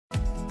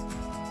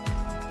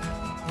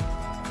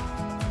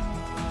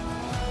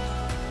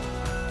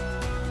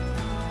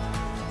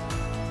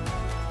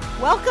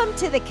Welcome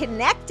to the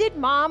Connected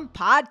Mom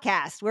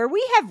Podcast, where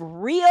we have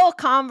real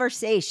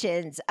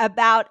conversations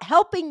about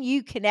helping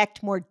you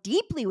connect more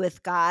deeply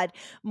with God,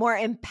 more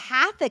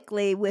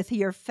empathically with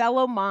your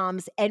fellow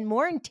moms, and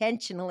more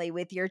intentionally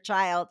with your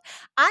child.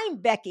 I'm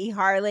Becky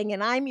Harling,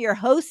 and I'm your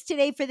host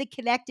today for the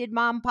Connected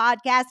Mom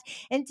Podcast.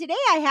 And today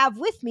I have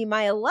with me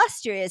my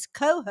illustrious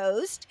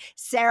co-host,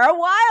 Sarah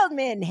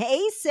Wildman.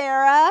 Hey,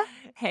 Sarah.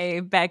 Hey,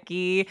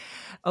 Becky.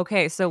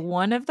 Okay, so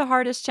one of the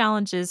hardest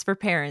challenges for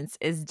parents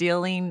is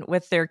dealing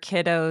with their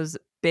kiddos'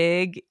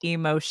 big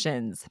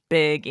emotions.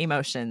 Big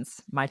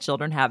emotions. My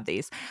children have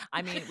these.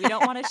 I mean, we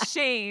don't want to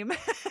shame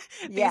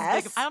these big, I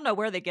Yes. don't know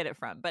where they get it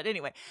from, but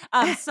anyway,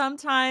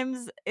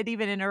 sometimes it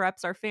even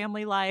interrupts our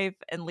family life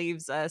and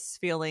leaves us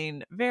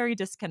feeling very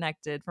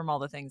disconnected from all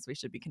the things we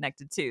should be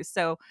connected to.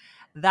 So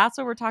that's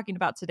what we're talking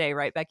about today,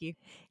 right, Becky?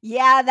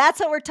 Yeah, that's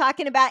what we're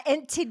talking about.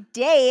 And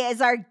today, as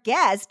our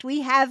guest,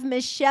 we have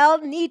Michelle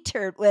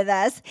Neitert with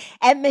us.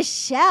 And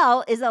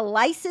Michelle is a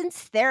licensed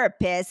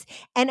therapist,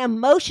 and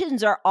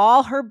emotions are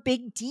all her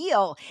big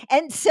deal.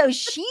 And so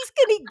she's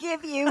going to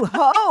give you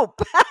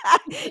hope.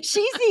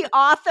 She's the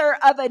author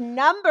of a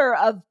number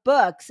of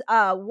books.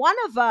 One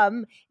of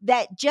them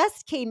that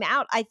just came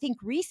out, I think,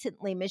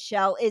 recently,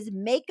 Michelle, is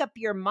Make Up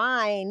Your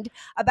Mind,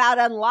 about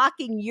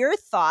unlocking your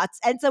thoughts.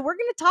 And so we're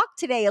going to talk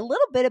today a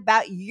little bit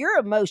about your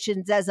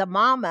emotions as a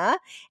mama,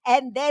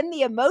 and then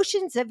the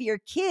emotions of your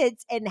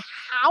kids, and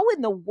how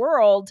in the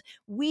world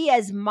we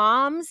as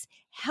moms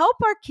help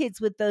our kids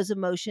with those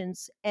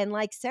emotions. And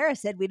like Sarah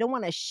said, we don't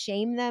want to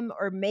shame them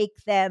or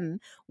make them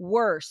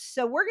worse.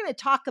 So we're going to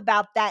talk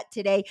about that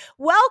today.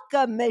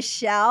 Welcome,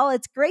 Michelle.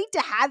 It's great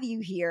to have you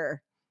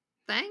here.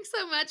 Thanks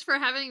so much for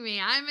having me.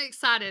 I'm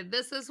excited.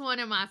 This is one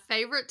of my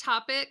favorite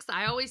topics.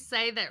 I always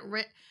say that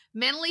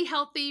mentally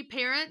healthy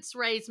parents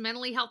raise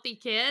mentally healthy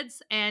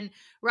kids. And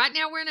right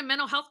now, we're in a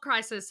mental health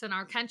crisis in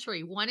our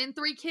country. 1 in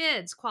 3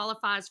 kids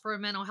qualifies for a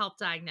mental health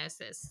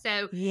diagnosis.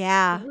 So,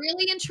 Yeah.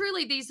 really and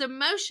truly, these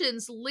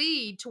emotions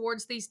lead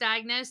towards these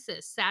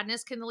diagnoses.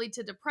 Sadness can lead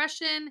to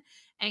depression,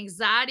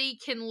 anxiety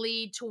can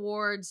lead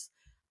towards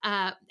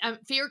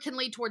fear can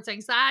lead towards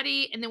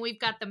anxiety, and then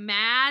we've got the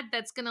mad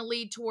that's going to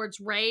lead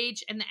towards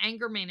rage and the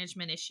anger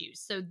management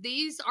issues. So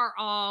these are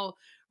all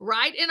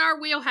right in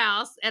our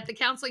wheelhouse at the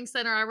counseling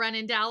center I run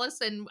in Dallas,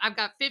 and I've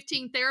got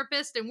 15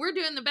 therapists, and we're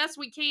doing the best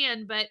we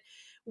can, but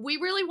we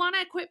really want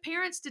to equip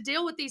parents to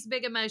deal with these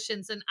big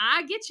emotions. And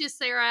I get you,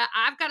 Sarah.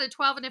 I've got a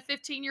 12 and a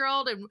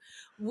 15-year-old, and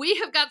we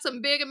have got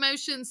some big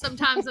emotions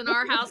sometimes in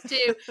our house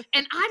too.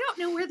 And I don't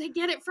know where they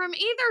get it from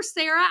either,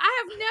 Sarah.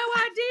 I have no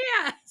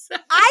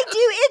idea. I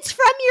do. It's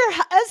from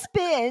your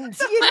husband,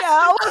 you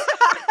know.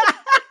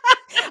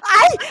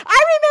 I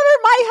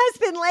remember my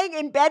husband laying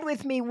in bed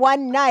with me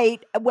one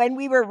night when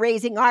we were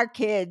raising our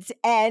kids,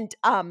 and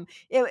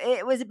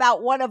it was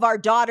about one of our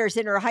daughters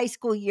in her high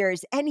school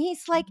years, and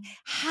he's like,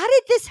 "How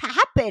did this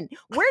happen?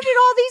 Where did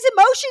all these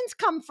emotions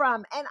come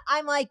from?" And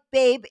I'm like,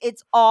 "Babe,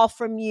 it's all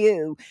from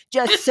you,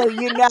 just so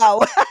you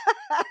know."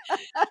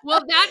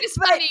 Well, that is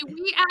But funny.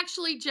 We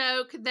actually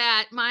joke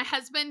that my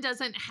husband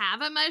doesn't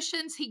have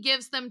emotions. He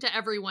gives them to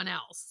everyone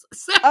else.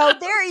 So oh,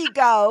 there you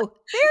go.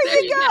 There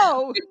there you you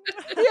go.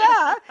 go.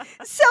 Yeah.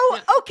 So,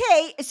 Yeah.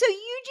 okay. So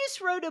you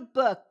just wrote a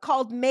book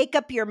called Make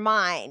Up Your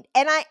Mind.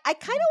 And I kind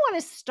of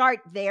want to start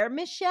there,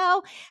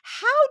 Michelle.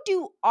 How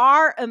do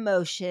our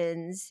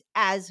emotions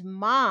as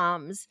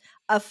moms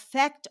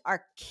affect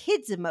our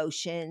kids'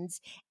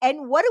 emotions?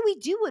 And what do we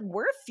do when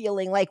we're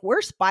feeling like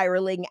we're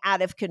spiraling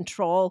out of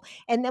control?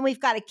 And then we've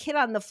got a kid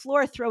on the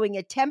floor throwing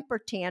a temper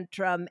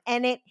tantrum.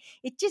 And it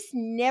just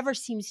never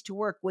seems to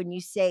work when you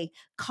say,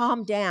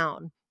 calm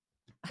down,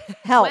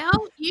 help.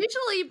 Well,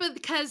 usually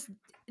because,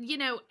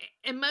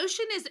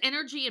 emotion is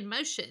energy in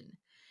motion.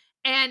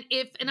 And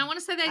I want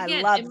to say that I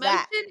again, love emotion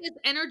that. is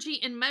energy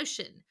in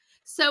motion.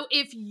 So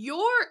if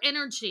your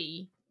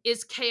energy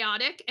is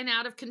chaotic and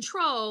out of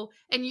control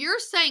and you're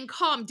saying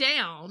calm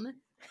down,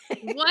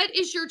 what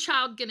is your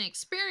child going to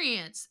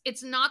experience?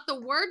 It's not the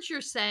words you're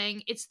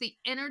saying, it's the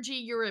energy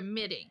you're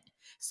emitting.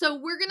 So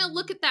we're going to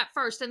look at that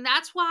first. And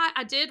that's why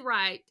I did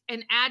write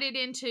and added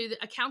into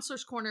a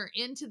counselor's corner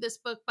into this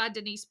book by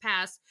Denise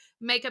Pass,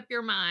 Make Up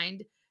Your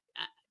Mind,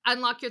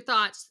 Unlock Your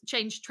Thoughts,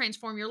 Change,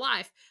 Transform Your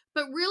Life.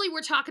 But really,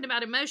 we're talking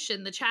about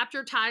emotion. The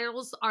chapter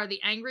titles are the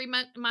angry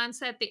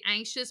mindset, the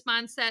anxious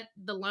mindset,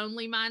 the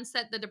lonely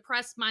mindset, the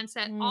depressed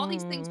mindset, all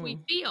these things we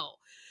Mm. feel.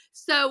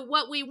 So,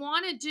 what we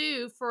want to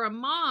do for a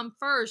mom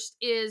first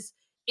is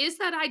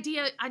that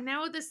idea. I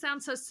know this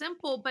sounds so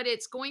simple, but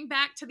it's going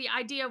back to the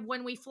idea of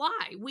when we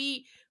fly.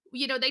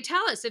 They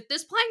tell us if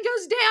this plane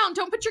goes down,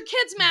 don't put your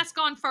kids' mask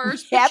on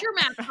first, put Yep. your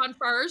mask on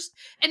first,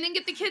 and then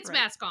get the kids' Right.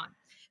 mask on.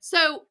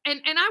 So,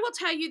 and I will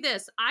tell you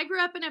this: I grew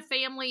up in a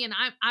family, and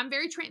I'm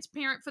very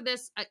transparent for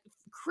this.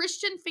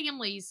 Christian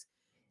families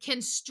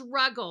can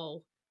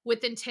struggle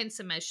with intense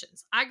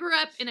emotions. I grew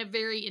up in a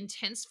very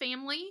intense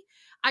family.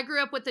 I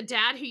grew up with a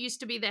dad who used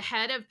to be the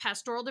head of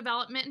pastoral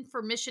development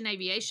for Mission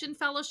Aviation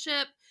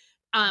Fellowship.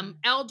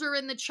 elder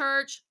in the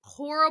church,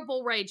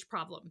 horrible rage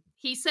problem.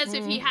 He says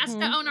if he has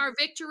to own our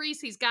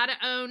victories, he's got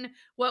to own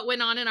what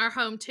went on in our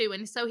home too.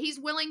 And so he's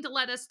willing to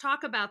let us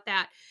talk about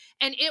that.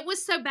 And it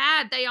was so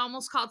bad, they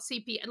almost called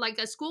CPS. Like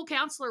a school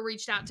counselor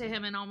reached out to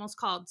him and almost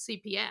called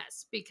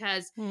CPS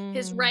because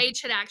his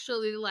rage had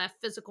actually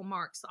left physical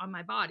marks on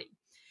my body.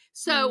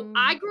 So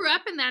I grew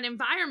up in that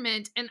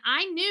environment, and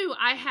I knew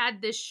I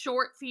had this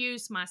short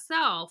fuse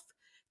myself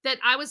that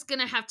I was going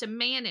to have to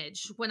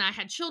manage when I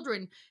had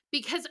children,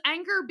 because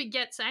anger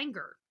begets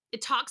anger.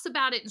 It talks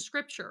about it in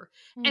scripture.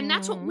 And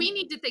that's what we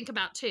need to think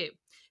about too.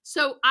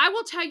 So I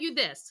will tell you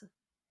this.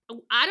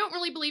 I don't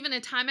really believe in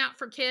a timeout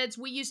for kids.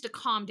 We used a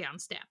calm down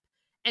step.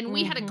 And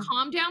we had a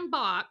calm down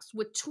box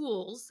with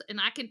tools.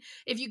 And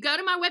if you go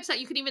to my website,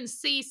 you can even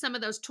see some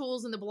of those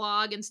tools in the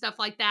blog and stuff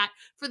like that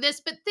for this.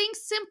 But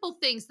simple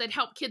things that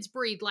help kids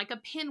breathe, like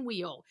a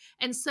pinwheel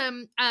and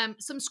some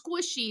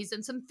squishies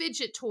and some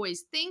fidget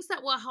toys, things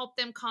that will help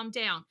them calm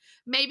down.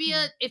 Maybe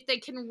if they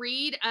can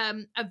read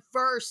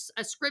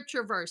a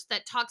scripture verse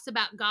that talks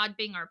about God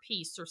being our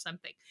peace or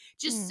something.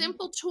 Just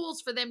simple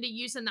tools for them to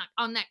use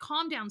on that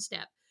calm down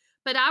step.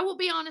 But I will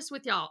be honest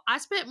with y'all. I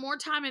spent more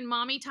time in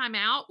mommy time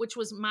out, which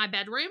was my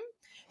bedroom,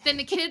 than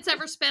the kids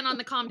ever spent on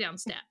the calm down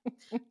step.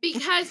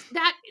 Because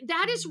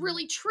that is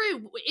really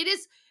true. It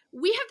is.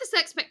 We have this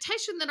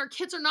expectation that our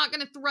kids are not going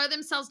to throw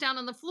themselves down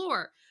on the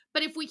floor.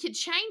 But if we could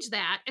change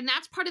that, and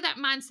that's part of that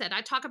mindset.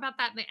 I talk about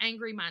that in the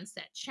angry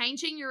mindset,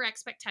 changing your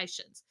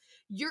expectations.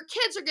 Your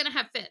kids are going to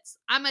have fits.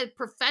 I'm a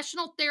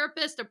professional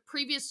therapist, a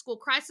previous school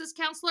crisis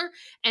counselor,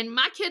 and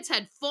my kids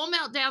had full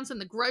meltdowns in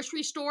the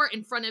grocery store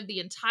in front of the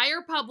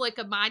entire public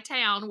of my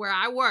town where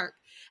I work.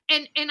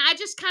 And I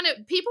just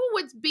people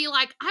would be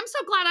like, I'm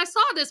so glad I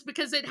saw this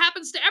because it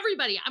happens to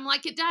everybody. I'm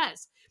like, it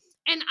does.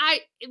 And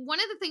one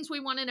of the things we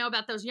want to know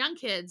about those young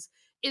kids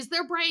is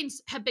their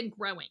brains have been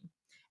growing.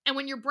 And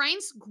when your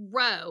brains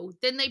grow,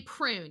 then they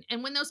prune.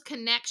 And when those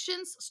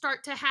connections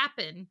start to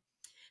happen,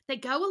 they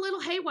go a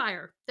little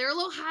haywire. They're a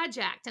little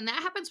hijacked. And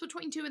that happens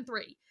between 2 and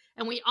 3.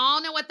 And we all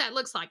know what that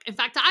looks like. In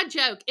fact, I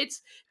joke,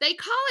 they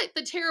call it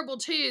the terrible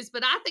 2s,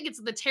 but I think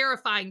it's the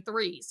terrifying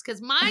 3s, because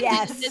mine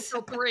didn't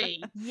until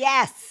 3.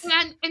 Yes.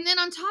 And then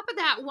on top of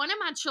that, one of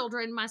my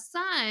children, my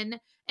son,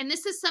 and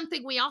this is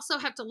something we also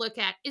have to look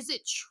at, is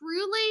it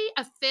truly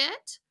a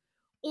fit?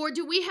 Or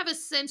do we have a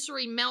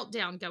sensory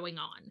meltdown going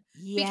on?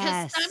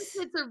 Yes. Because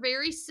some kids are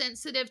very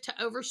sensitive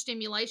to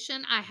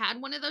overstimulation. I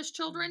had one of those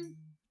children.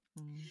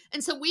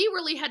 And so we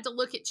really had to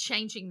look at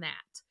changing that.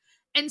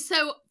 And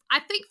so I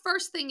think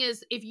first thing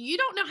is, if you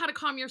don't know how to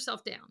calm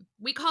yourself down,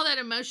 we call that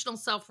emotional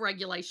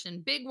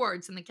self-regulation, big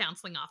words in the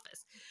counseling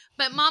office.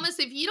 But mamas,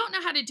 if you don't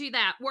know how to do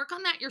that, work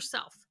on that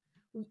yourself.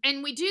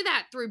 And we do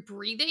that through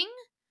breathing.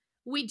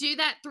 We do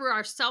that through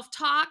our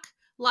self-talk.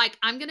 Like,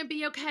 I'm going to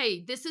be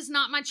okay. This is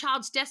not my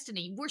child's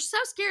destiny. We're so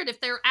scared if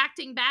they're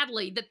acting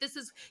badly that this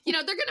is, they're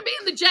going to be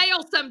in the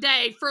jail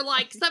someday for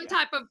like some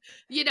type of,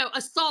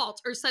 assault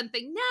or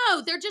something.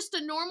 No, they're just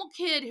a normal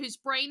kid whose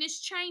brain is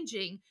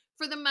changing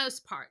for the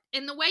most part.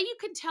 And the way you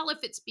can tell if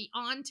it's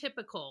beyond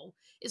typical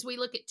is we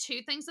look at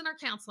 2 things in our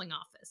counseling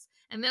office.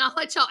 And then I'll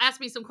let y'all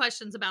ask me some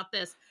questions about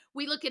this.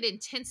 We look at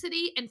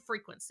intensity and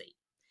frequency.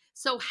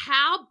 So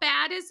how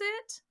bad is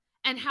it?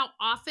 And how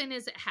often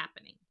is it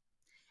happening?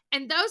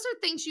 And those are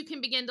things you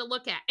can begin to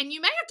look at. And you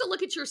may have to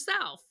look at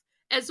yourself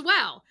as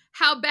well.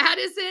 How bad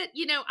is it?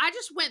 I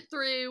just went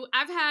through,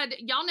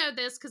 y'all know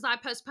this because I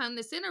postponed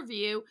this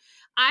interview.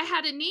 I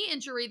had a knee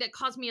injury that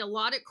caused me a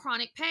lot of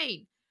chronic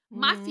pain.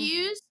 My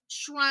fuse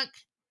shrunk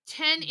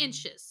 10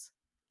 inches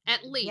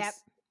at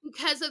least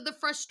because of the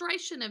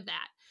frustration of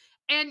that.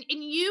 And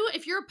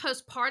if you're a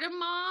postpartum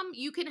mom,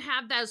 you can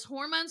have those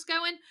hormones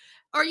going.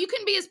 Or you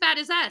can be as bad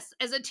as us.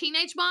 As a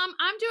teenage mom,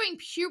 I'm doing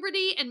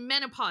puberty and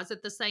menopause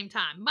at the same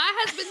time. My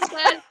husband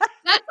says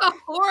that's a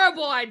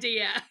horrible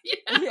idea.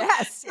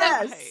 Yes,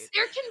 yes.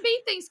 There can be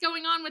things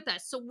going on with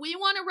us. So we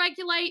want to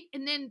regulate.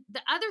 And then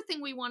the other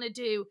thing we want to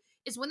do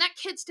is when that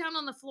kid's down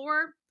on the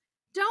floor,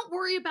 don't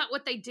worry about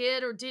what they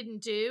did or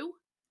didn't do.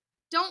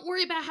 Don't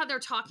worry about how they're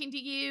talking to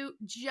you.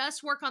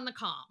 Just work on the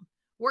calm.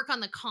 Work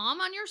on the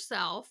calm on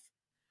yourself.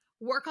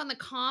 Work on the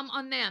calm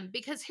on them.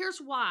 Because here's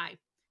why.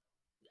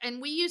 And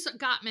we use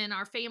Gottman,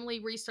 our family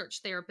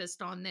research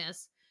therapist, on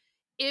this.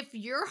 If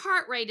your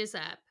heart rate is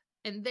up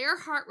and their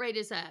heart rate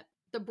is up,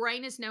 the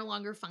brain is no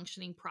longer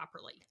functioning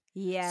properly.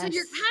 Yes. So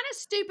you're kind of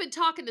stupid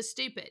talking to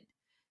stupid.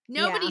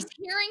 Nobody's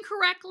hearing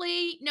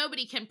correctly.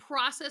 Nobody can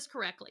process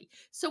correctly.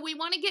 So we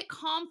want to get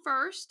calm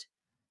first.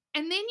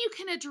 And then you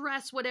can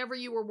address whatever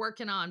you were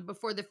working on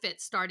before the fit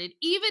started.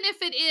 Even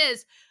if it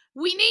is,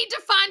 we need to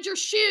find your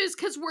shoes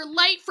because we're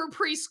late for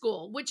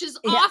preschool, which is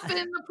often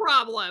the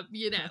problem,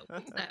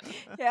 So.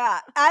 Yeah.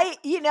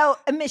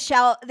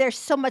 Michelle, there's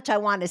so much I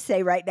want to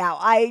say right now.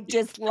 I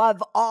just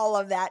love all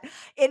of that.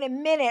 In a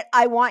minute,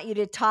 I want you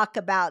to talk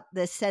about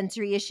the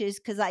sensory issues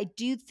because I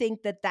do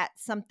think that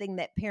that's something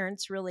that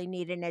parents really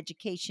need an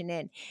education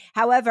in.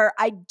 However,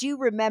 I do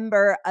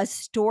remember a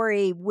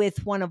story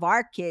with one of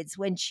our kids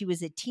when she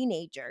was a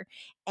teenager.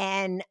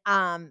 and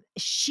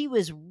she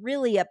was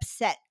really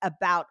upset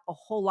about a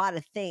whole lot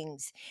of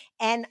things.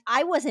 And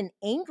I wasn't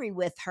angry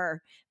with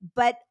her,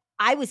 but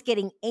I was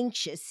getting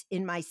anxious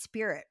in my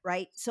spirit,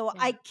 right? So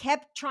Yeah. I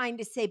kept trying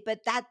to say, but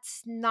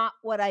that's not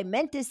what I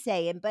meant to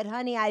say. And but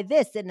honey, I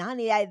this, and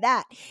honey, I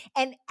that.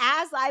 And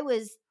as I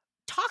was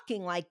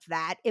talking like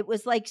that, it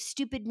was like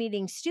stupid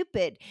meeting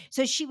stupid.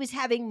 So she was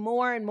having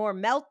more and more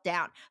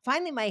meltdown.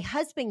 Finally, my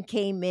husband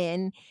came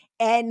in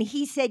and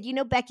he said,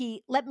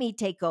 Becky, let me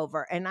take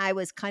over. And I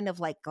was kind of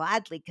like,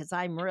 gladly, because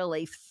I'm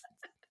really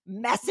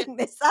messing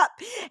this up.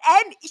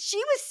 And she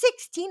was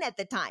 16 at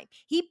the time.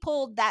 He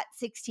pulled that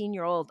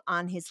 16-year-old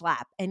on his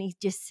lap and he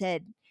just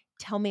said,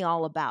 tell me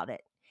all about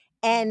it.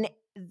 And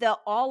the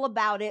all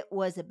about it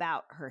was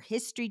about her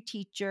history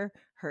teacher,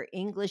 her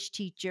English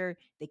teacher,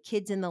 the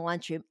kids in the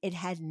lunchroom. It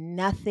had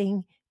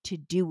nothing to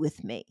do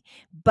with me.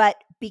 But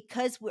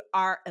because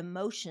our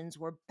emotions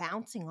were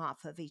bouncing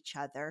off of each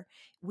other,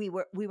 we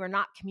were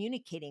not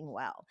communicating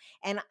well.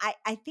 And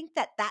I think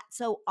that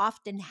so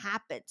often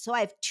happens. So I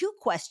have two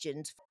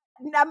questions.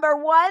 Number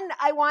one,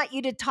 I want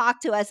you to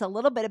talk to us a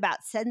little bit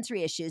about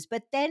sensory issues,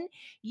 but then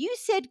you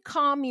said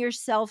calm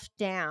yourself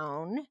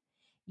down.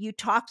 You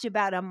talked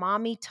about a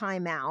mommy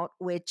timeout,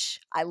 which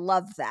I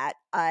love that.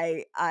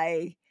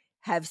 I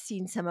have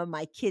seen some of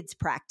my kids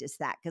practice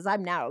that because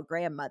I'm now a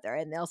grandmother,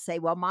 and they'll say,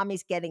 well,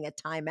 mommy's getting a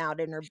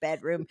timeout in her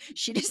bedroom.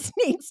 She just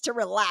needs to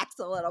relax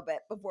a little bit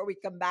before we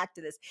come back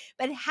to this.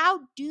 But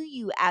how do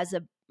you, as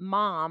a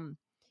mom,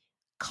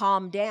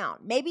 calm down?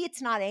 Maybe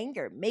it's not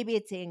anger, maybe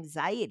it's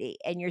anxiety,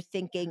 and you're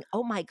thinking,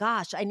 oh my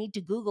gosh, I need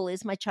to Google,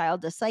 is my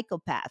child a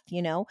psychopath?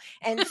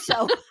 And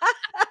so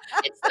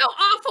It's so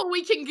awful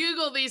we can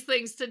Google these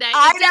things today.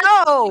 I It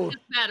doesn't know. make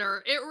us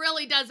better. It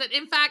really doesn't.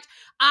 In fact,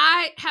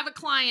 I have a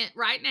client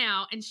right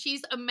now, and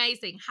she's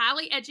amazing,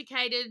 highly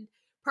educated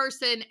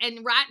person.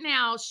 And right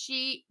now,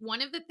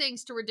 one of the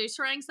things to reduce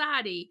her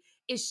anxiety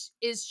is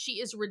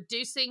she is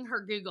reducing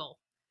her Google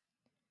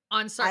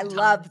on I certain times.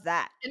 love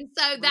that. And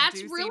so that's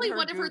Reducing really her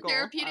one of her Google. I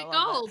therapeutic love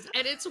it. goals,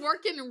 and it's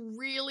working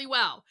really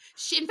well.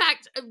 In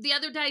fact, the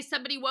other day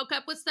somebody woke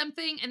up with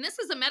something, and this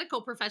is a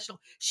medical professional.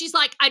 She's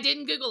like, I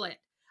didn't Google it.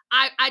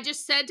 I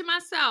just said to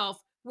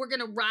myself, we're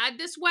gonna ride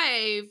this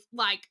wave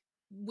like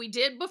we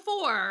did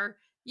before,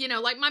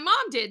 like my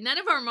mom did. None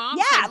of our moms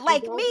Yeah, had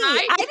like me. Google,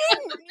 right? I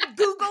didn't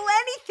Google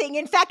anything.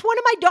 In fact, one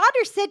of my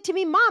daughters said to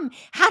me, Mom,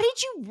 how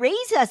did you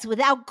raise us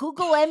without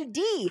Google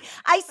MD?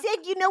 I said,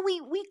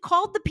 we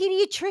called the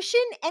pediatrician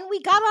and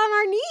we got on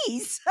our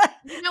knees.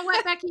 You know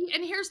what, Becky?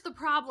 And here's the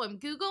problem.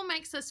 Google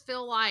makes us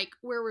feel like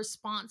we're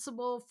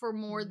responsible for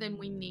more than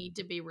we need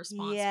to be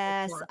responsible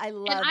Yes, for. I And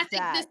I love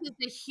think this that. is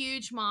a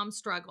huge mom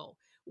struggle.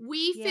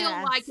 We feel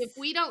like if Yes.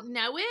 we don't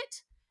know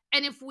it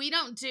and if we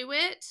don't do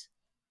it,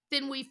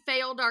 then we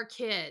failed our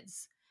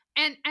kids.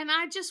 And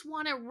I just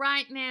want to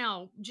right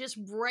now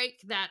just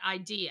break that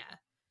idea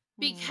Hmm.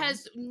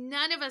 because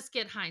none of us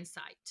get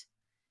hindsight.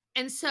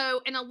 And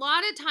a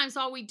lot of times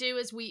all we do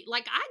is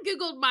I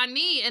Googled my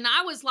knee and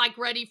I was like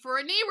ready for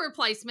a knee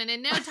replacement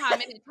in no time.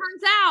 And it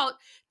turns out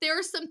there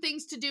are some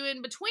things to do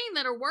in between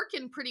that are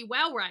working pretty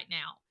well right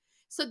now.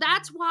 So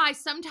that's why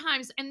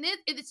sometimes, and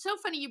it's so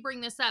funny you bring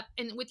this up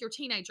and with your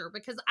teenager,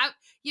 because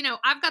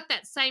I've got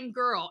that same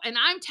girl. And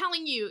I'm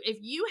telling you, if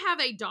you have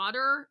a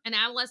daughter, an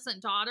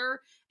adolescent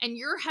daughter, and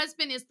your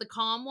husband is the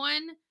calm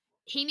one,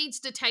 he needs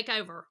to take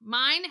over.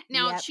 Mine,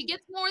 now Yep. she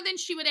gets more than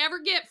she would ever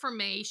get from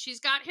me. She's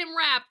got him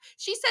wrapped.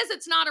 She says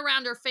it's not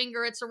around her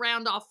finger, it's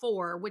around all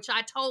four, which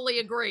I totally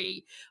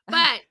agree.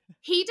 But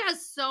he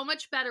does so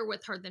much better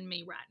with her than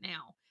me right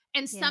now.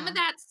 And some of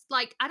Yeah. that's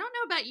like, I don't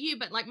know about you,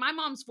 but like my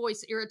mom's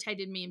voice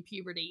irritated me in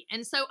puberty.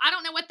 And so I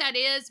don't know what that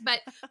is, but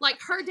like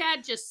her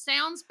dad just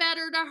sounds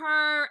better to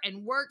her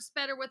and works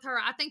better with her.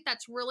 I think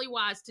that's really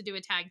wise to do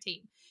a tag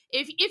team.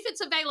 If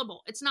it's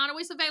available. It's not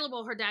always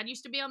available. Her dad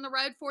used to be on the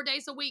road 4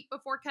 days a week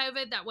before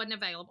COVID. That wasn't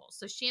available.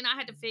 So she and I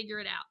had to figure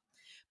it out.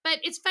 But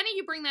it's funny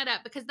you bring that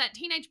up because that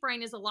teenage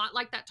brain is a lot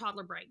like that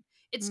toddler brain.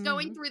 It's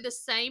going Hmm. through the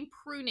same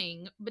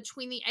pruning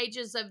between the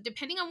ages of,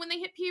 depending on when they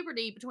hit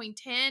puberty, between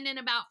 10 and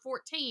about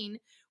 14.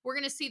 We're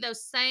going to see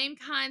those same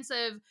kinds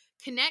of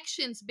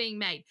connections being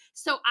made.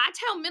 So I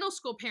tell middle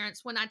school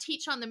parents when I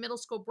teach on the middle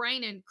school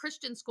brain in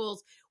Christian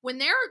schools, when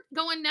they're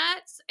going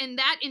nuts and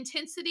that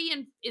intensity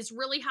is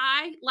really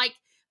high, like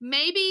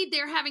maybe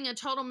they're having a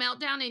total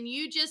meltdown and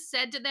you just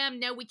said to them,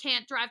 no, we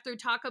can't drive through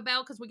Taco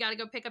Bell because we got to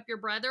go pick up your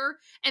brother,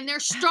 and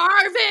they're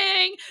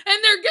starving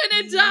and they're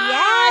gonna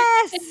die,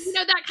 and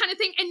Yes. that kind of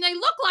thing, and they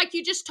look like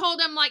you just told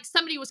them like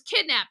somebody was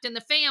kidnapped in the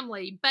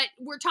family, but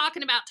we're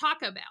talking about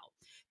Taco Bell.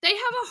 They have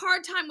a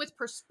hard time with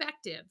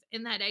perspective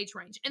in that age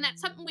range, and that's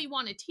something we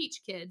want to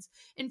teach kids.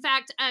 In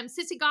fact,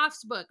 Sissy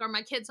Goff's book, Are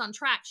My Kids on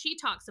Track, she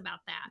talks about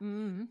that.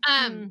 Hmm.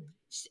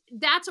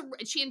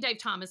 She and Dave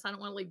Thomas. I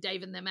don't want to leave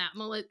Dave and them out. I'm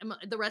gonna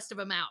let the rest of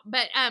them out.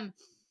 But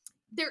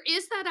there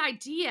is that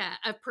idea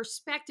of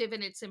perspective,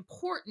 and it's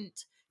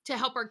important to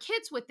help our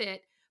kids with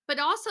it. But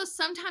also,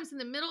 sometimes in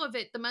the middle of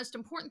it, the most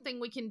important thing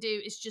we can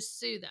do is just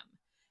soothe them.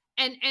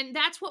 And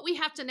that's what we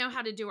have to know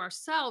how to do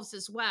ourselves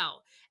as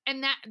well.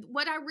 And that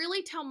what I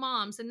really tell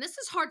moms, and this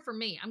is hard for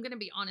me, I'm going to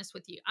be honest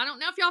with you. I don't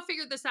know if y'all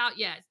figured this out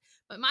yet,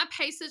 but my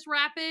pace is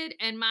rapid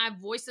and my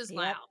voice is Yep.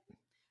 loud.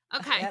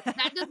 Okay, Yep.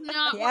 that does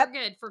not Yep. work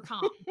good for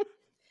calm.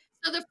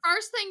 So the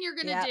first thing you're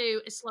going to Yep.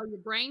 do is slow your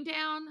brain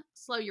down,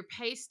 slow your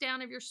pace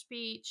down of your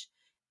speech,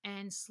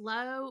 and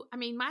slow. I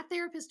mean, my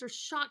therapists are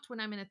shocked when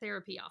I'm in a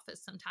therapy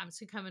office sometimes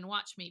who come and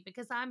watch me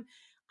because I'm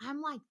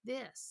like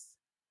this.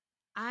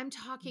 I'm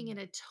talking Mm.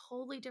 at a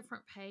totally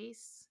different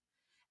pace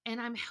and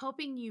I'm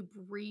helping you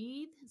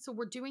breathe. So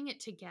we're doing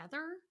it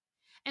together.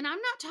 And I'm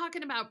not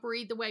talking about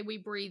breathe the way we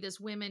breathe as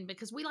women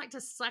because we like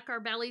to suck our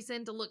bellies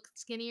in to look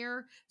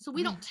skinnier. So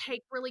we don't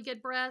take really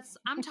good breaths.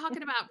 I'm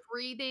talking about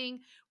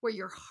breathing where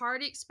your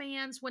heart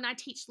expands. When I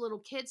teach little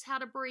kids how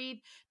to breathe,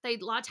 a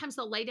lot of times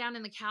they'll lay down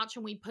in the couch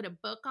and we put a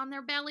book on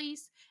their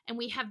bellies and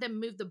we have them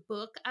move the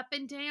book up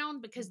and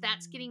down because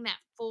that's getting that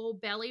full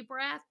belly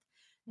breath,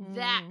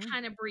 that Mm.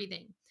 kind of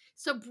breathing.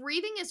 So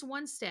breathing is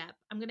one step.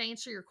 I'm going to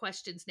answer your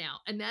questions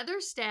now.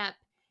 Another step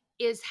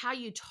is how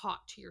you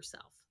talk to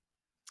yourself.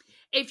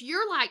 If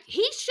you're like,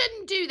 he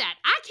shouldn't do that,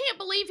 I can't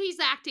believe he's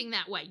acting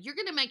that way, you're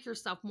going to make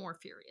yourself more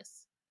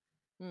furious.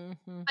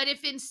 Mhm. But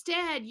if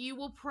instead you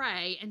will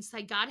pray and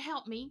say, God,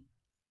 help me,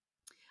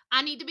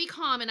 I need to be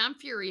calm and I'm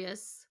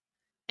furious.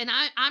 And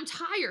I'm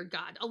tired,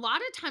 God. A lot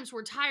of times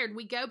we're tired.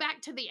 We go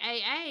back to the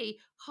AA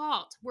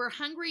halt. We're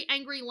hungry,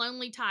 angry,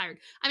 lonely, tired.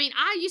 I mean,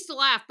 I used to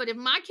laugh, but if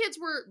my kids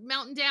were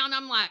melting down,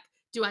 I'm like,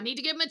 do I need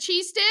to give them a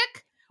cheese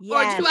stick?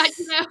 Or do I,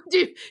 Yes.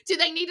 do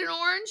they need an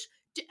orange?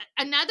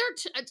 Another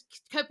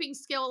coping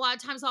skill a lot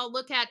of times I'll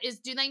look at is,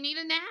 do they need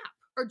a nap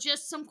or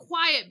just some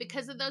quiet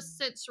because of those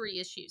sensory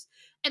issues?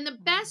 And the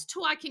best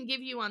tool I can give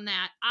you on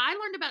that, I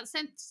learned about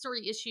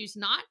sensory issues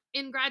not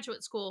in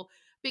graduate school,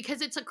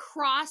 because it's a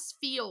cross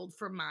field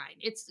for mine.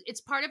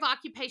 It's part of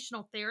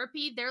occupational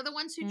therapy. They're the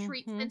ones who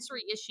treat Mhm.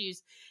 sensory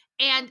issues.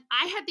 And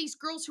I had these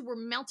girls who were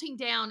melting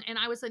down, and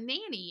I was a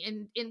nanny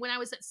and when I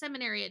was at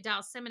seminary at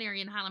Dallas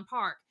Seminary in Highland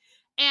Park.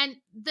 And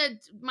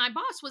my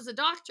boss was a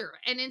doctor,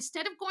 and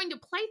instead of going to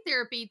play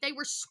therapy, they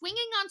were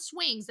swinging on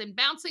swings and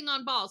bouncing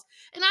on balls.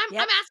 And I'm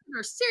Yep. asking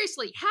her,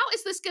 seriously, how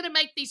is this going to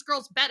make these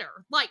girls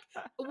better? Like,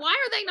 why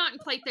are they not in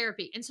play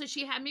therapy? And so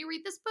she had me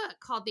read this book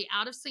called The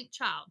Out of Sync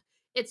Child.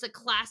 It's a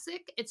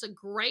classic. It's a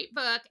great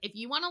book. If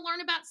you want to learn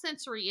about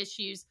sensory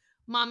issues,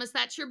 mamas,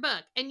 that's your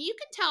book. And you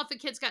can tell if a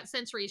kid's got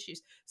sensory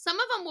issues. Some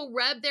of them will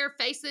rub their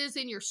faces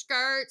in your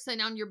skirts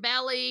and on your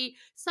belly.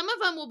 Some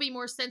of them will be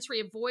more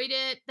sensory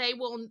avoidant. They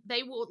will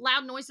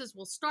loud noises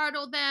will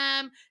startle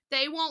them.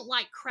 They won't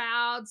like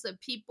crowds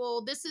of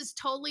people. This is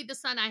totally the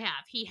son I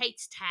have. He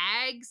hates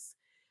tags.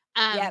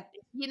 Um, Yep.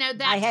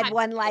 I that had type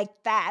one of kid. like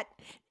that.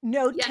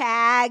 No Yeah.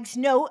 tags,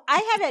 no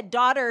I had a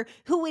daughter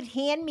who would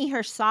hand me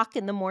her sock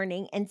in the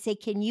morning and say,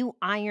 "Can you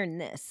iron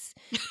this?"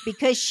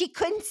 Because she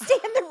couldn't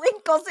stand the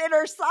wrinkles in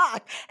her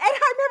sock. And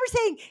I remember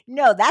saying,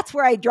 "No, that's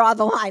where I draw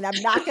the line.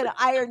 I'm not gonna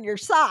iron your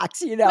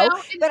socks," you know?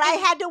 Well, But I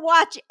and had to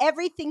watch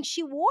everything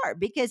she wore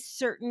because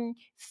certain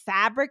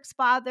fabrics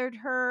bothered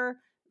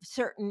her,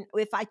 certain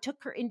if I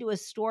took her into a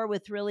store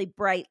with really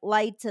bright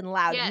lights and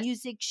loud yes,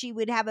 music, she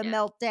would have a yes.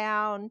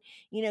 meltdown.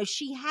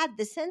 She had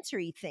the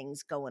sensory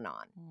things going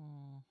on.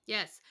 Mm.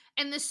 Yes.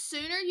 And the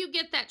sooner you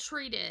get that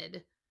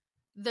treated,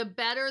 the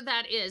better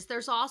that is.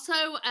 There's also,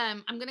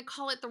 I'm going to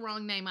call it the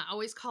wrong name. I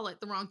always call it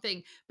the wrong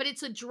thing, but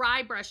it's a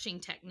dry brushing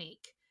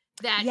technique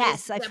that is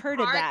Yes, I've the heard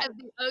of part that. of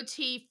the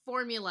OT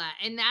formula.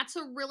 And that's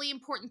a really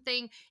important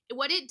thing.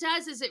 What it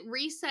does is it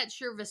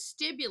resets your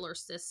vestibular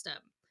system,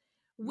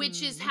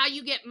 which is Mm. how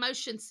you get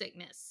motion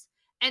sickness.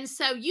 And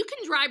so you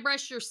can dry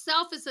brush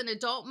yourself as an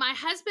adult. My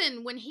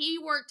husband, when he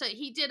worked,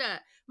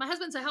 my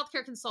husband's a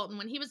healthcare consultant.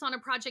 When he was on a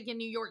project in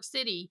New York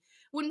City,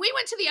 when we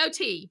went to the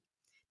OT,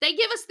 they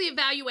give us the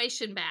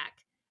evaluation back.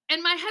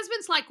 And my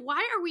husband's like,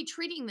 why are we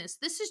treating this?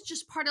 This is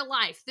just part of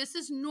life. This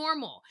is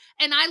normal.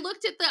 And I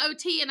looked at the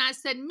OT and I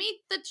said, meet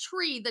the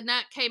tree the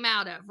nut came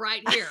out of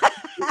right here.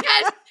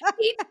 Because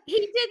he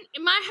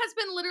didn't, my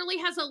husband literally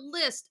has a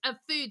list of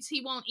foods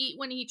he won't eat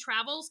when he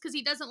travels because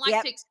he doesn't like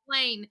Yep. to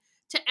explain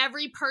to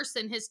every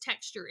person his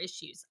texture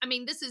issues. I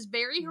mean, this is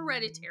very Mm.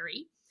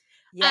 hereditary.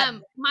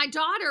 Yep. My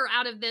daughter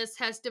out of this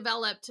has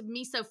developed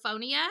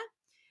misophonia,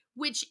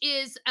 which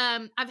is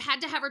I've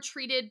had to have her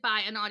treated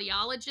by an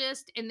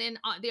audiologist, and then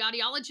the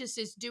audiologist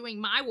is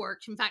doing my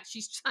work. In fact,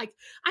 she's like,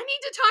 I need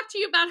to talk to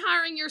you about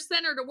hiring your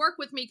center to work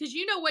with me because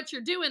you know what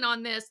you're doing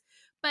on this.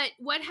 But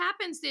what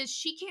happens is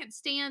she can't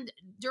stand,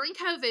 during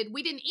COVID,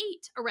 we didn't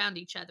eat around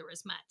each other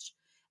as much.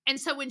 And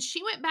so when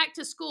she went back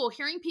to school,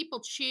 hearing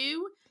people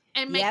chew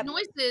and make Yep.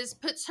 noises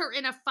puts her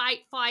in a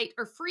fight, flight,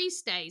 or freeze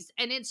state.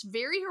 And it's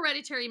very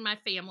hereditary in my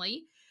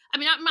family. I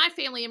mean, not my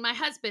family, and my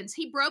husband's.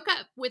 He broke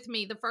up with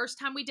me the first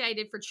time we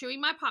dated for chewing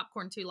my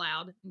popcorn too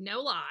loud.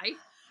 No lie.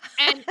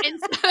 And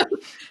so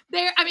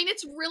there, I mean,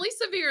 it's really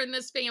severe in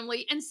this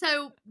family. And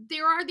so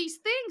there are these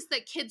things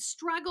that kids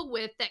struggle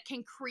with that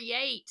can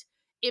create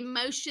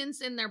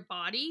emotions in their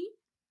body,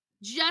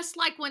 just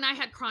like when I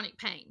had chronic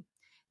pain.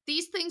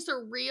 These things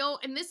are real,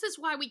 and this is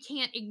why we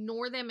can't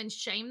ignore them and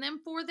shame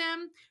them for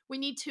them. We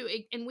need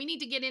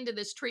to get into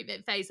this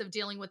treatment phase of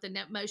dealing with the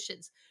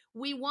emotions.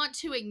 We want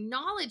to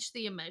acknowledge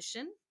the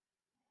emotion,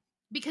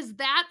 because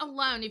that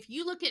alone, if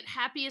you look at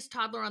Happiest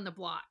Toddler on the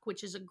Block,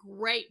 which is a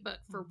great book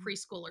for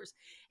preschoolers,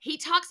 he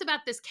talks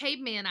about this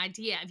caveman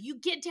idea. If you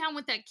get down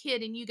with that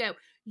kid and you go,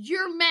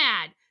 "You're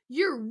mad.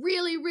 You're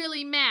really,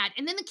 really mad."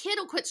 And then the kid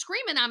will quit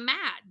screaming, "I'm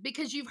mad,"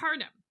 because you've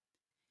heard him.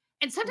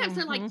 And sometimes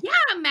they're like, "Yeah,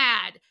 I'm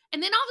mad."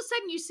 And then all of a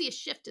sudden you see a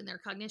shift in their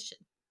cognition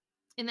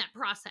in that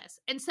process.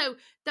 And so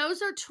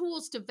those are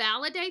tools to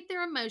validate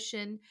their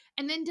emotion,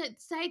 and then to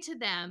say to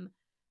them,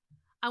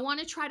 "I want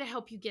to try to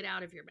help you get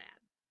out of your mad.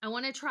 I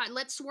want to try,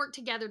 let's work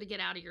together to get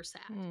out of your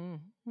sad."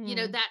 You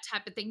know, that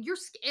type of thing.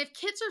 If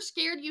kids are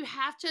scared, you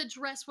have to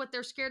address what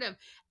they're scared of.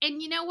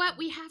 And you know what?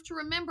 We have to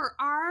remember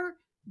our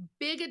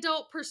big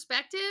adult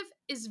perspective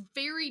is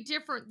very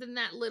different than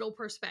that little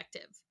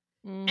perspective.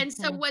 And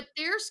so what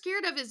they're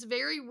scared of is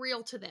very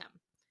real to them.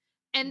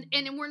 And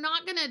we're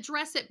not going to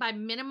address it by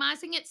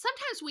minimizing it.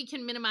 Sometimes we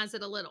can minimize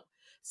it a little.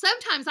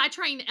 Sometimes I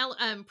train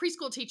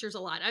preschool teachers a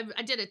lot.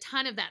 I did a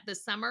ton of that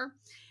this summer.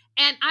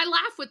 And I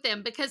laugh with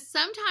them because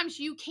sometimes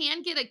you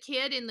can get a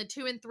kid in the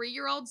 2 and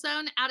 3-year-old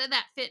zone out of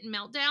that fit and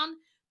meltdown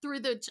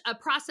through a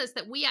process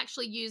that we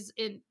actually use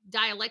in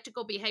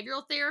dialectical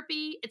behavioral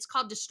therapy. It's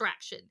called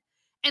distraction.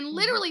 And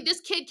literally,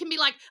 this kid can be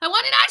like, "I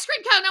want an ice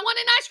cream cone. I want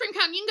an ice cream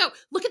cone." You can go,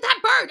 "Look at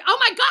that bird. Oh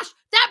my gosh,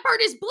 that bird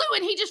is blue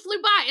and he just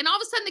flew by." And all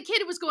of a sudden the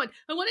kid was going,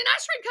 "I want an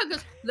ice cream cone."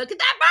 Goes, "Look at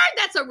that bird.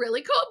 That's a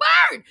really cool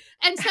bird."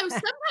 And so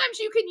sometimes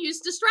you can use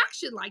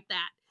distraction like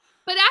that.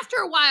 But after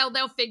a while,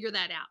 they'll figure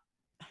that out.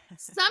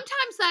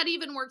 Sometimes that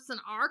even works in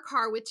our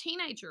car with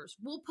teenagers.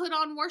 We'll put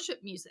on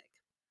worship music,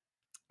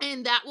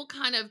 and that will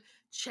kind of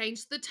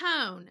change the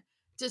tone,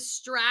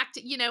 distract,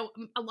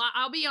 a lot.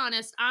 I'll be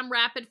honest, I'm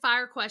rapid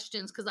fire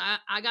questions because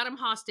I got them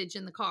hostage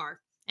in the car,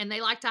 and they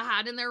like to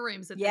hide in their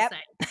rooms at this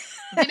age.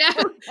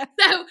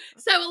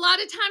 So a lot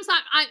of times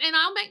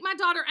I'll make my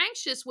daughter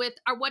anxious with,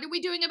 what are we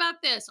doing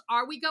about this?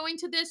 Are we going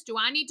to this? Do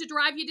I need to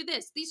drive you to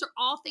this? These are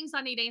all things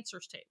I need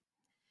answers to.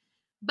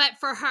 But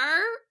for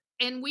her,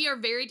 and we are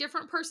very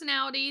different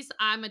personalities.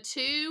 I'm a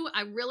 2.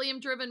 I really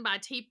am driven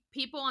by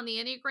people on the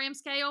Enneagram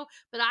scale,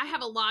 but I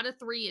have a lot of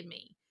 3 in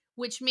me,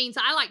 which means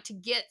I like to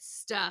get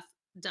stuff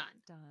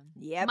done.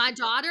 Yep. My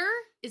daughter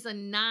is a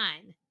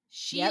 9.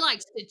 She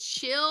likes to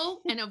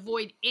chill and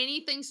avoid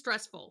anything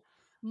stressful.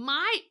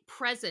 My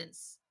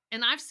presence,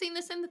 and I've seen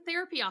this in the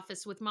therapy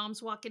office with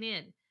moms walking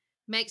in,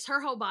 makes her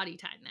whole body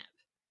tighten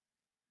up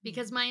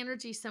because my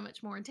energy is so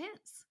much more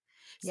intense.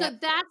 So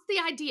that's the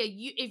idea.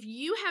 If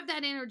you have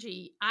that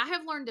energy, I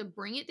have learned to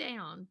bring it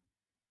down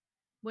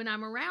when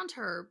I'm around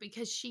her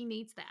because she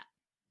needs that.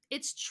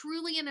 It's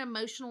truly an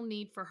emotional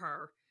need for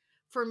her,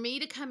 for me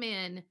to come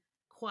in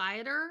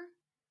quieter,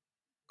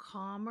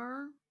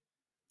 calmer,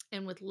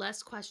 and with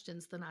less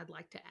questions than I'd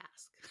like to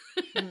ask.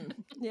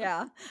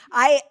 Yeah.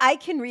 I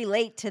can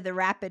relate to the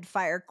rapid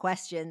fire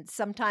questions.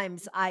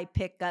 Sometimes I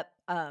pick up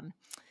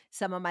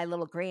some of my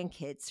little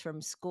grandkids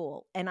from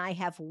school, and I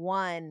have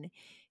one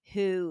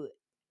who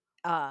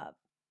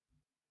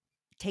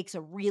takes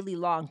a really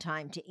long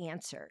time to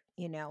answer,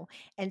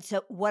 And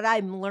so what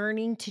I'm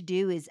learning to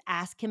do is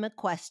ask him a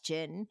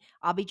question.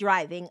 I'll be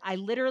driving. I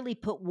literally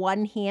put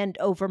one hand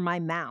over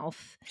my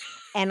mouth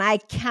and I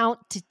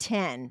count to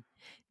 10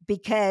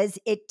 because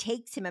it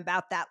takes him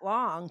about that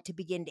long to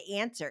begin to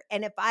answer.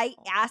 And if I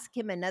ask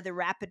him another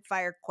rapid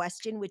fire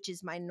question, which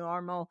is my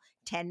normal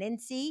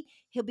tendency,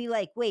 he'll be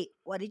like, "Wait,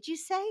 what did you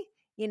say?"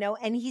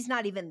 And he's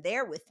not even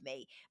there with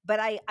me, but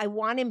I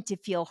want him to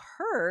feel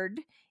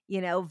heard,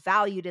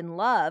 valued and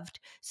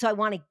loved. So I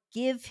want to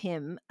give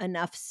him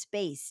enough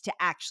space to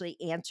actually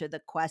answer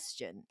the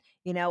question.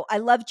 I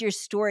loved your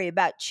story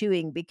about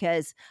chewing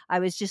because I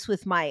was just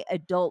with my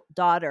adult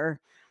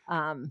daughter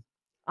on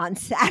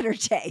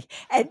Saturday,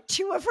 and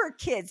 2 of her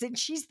kids, and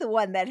she's the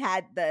one that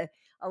had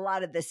a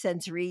lot of the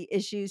sensory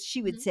issues.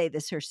 She would say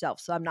this herself,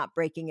 so I'm not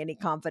breaking any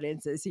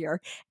confidences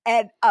here.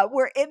 And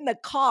we're in the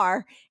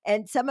car,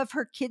 and some of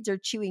her kids are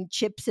chewing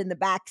chips in the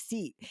back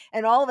seat.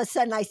 And all of a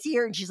sudden, I see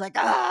her, and she's like,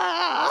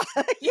 "Ah,"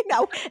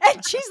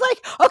 And she's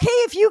like, "Okay,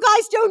 if you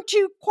guys don't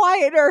chew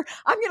quieter,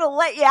 I'm going to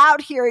let you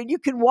out here, and you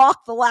can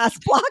walk the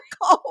last block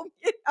home."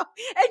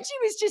 And she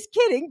was just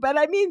kidding, but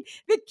I mean,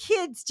 the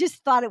kids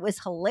just thought it was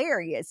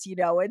hilarious,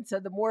 And so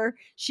the more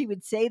she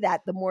would say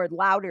that, the more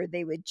louder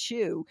they would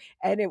chew.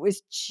 And it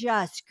was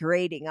just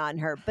grating on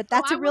her. But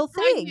that's a real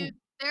thing.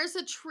 There's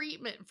a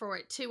treatment for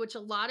it too, which a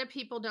lot of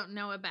people don't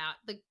know about.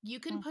 You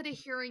can put a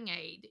hearing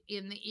aid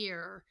in the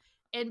ear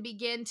and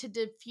begin to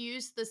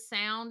diffuse the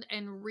sound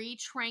and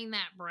retrain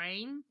that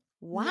brain.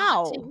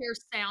 Wow. Not to hear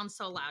sound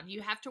so loud.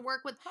 You have to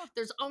work with,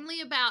 there's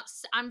only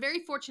I'm very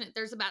fortunate.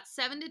 There's about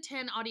 7 to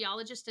 10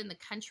 audiologists in the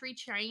country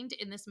trained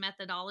in this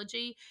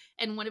methodology.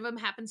 And one of them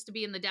happens to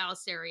be in the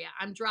Dallas area.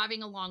 I'm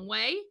driving a long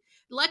way.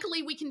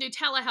 Luckily, we can do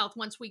telehealth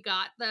once we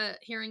got the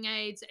hearing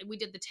aids. We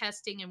did the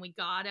testing and we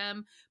got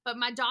them. But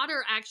my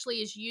daughter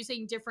actually is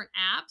using different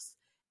apps.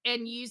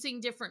 and using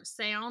different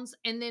sounds,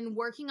 and then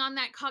working on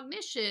that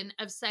cognition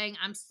of saying,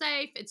 I'm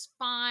safe, it's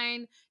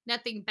fine,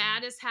 nothing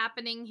bad is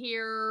happening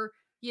here.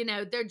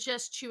 They're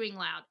just chewing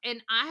loud.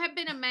 And I have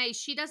been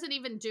amazed. She doesn't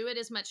even do it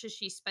as much as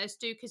she's supposed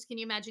to. Because can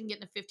you imagine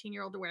getting a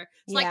 15-year-old to wear?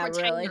 It's like Yeah,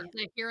 retainers, really.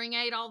 the hearing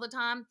aid all the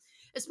time,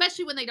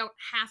 especially when they don't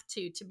have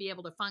to be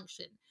able to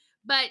function.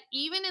 But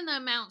even in the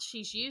amount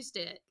she's used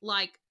it,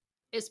 like,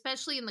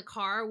 especially in the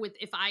car with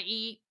if I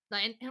eat,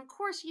 and of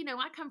course,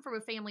 I come from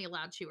a family of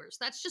loud chewers.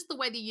 That's just the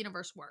way the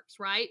universe works,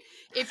 right?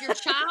 If your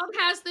child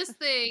has this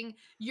thing,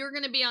 you're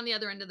going to be on the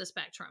other end of the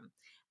spectrum.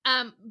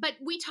 But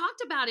we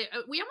talked about it.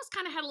 We almost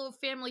kind of had a little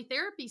family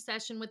therapy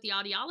session with the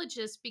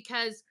audiologist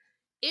because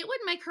it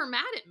would make her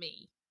mad at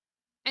me.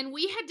 And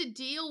we had to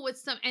deal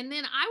with and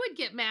then I would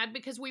get mad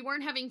because we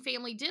weren't having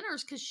family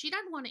dinners because she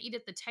doesn't want to eat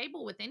at the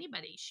table with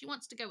anybody. She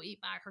wants to go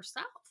eat by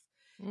herself.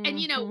 And,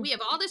 Hmm. we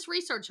have all this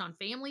research on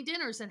family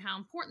dinners and how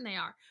important they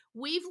are.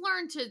 We've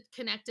learned to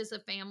connect as a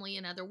family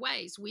in other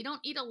ways. We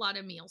don't eat a lot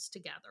of meals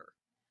together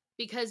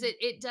because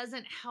it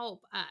doesn't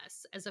help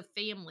us as a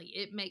family.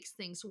 It makes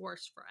things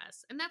worse for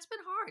us. And that's been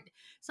hard.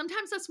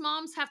 Sometimes us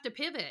moms have to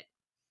pivot.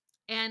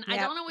 And I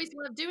Yep. don't always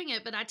love doing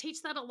it, but I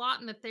teach that a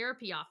lot in the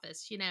therapy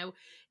office.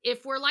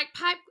 If we're like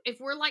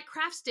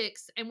craft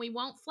sticks and we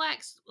won't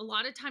flex, a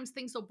lot of times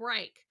things will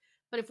break.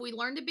 But if we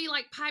learn to be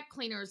like pipe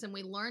cleaners and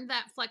we learn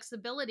that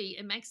flexibility,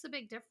 it makes a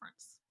big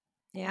difference.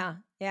 Yeah,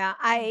 yeah.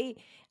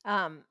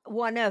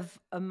 One of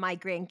my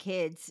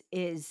grandkids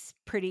is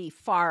pretty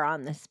far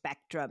on the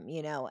spectrum,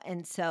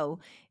 and so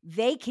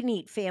they can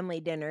eat family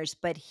dinners,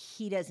 but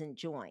he doesn't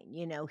join.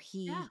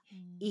 Yeah. He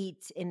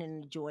eats in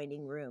an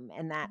adjoining room,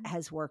 and that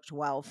has worked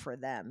well for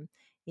them.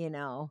 You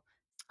know.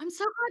 I'm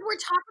so glad we're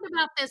talking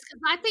about this because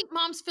I think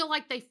moms feel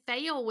like they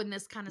fail when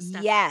this kind of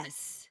stuff happens.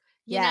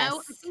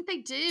 Yes. I Yes. think they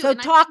do. So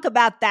And I think, talk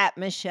about that,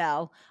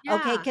 Michelle.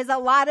 Okay, yeah. because a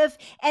lot of,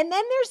 and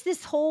then there's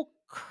this whole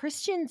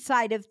Christian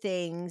side of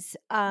things.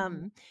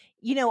 Mhm.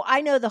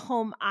 I know the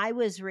home I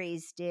was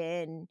raised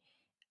in,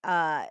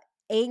 uh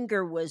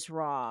anger was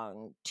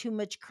wrong, too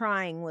much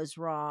crying was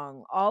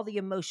wrong, all the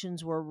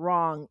emotions were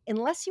wrong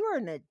unless you were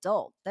an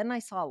adult. Then I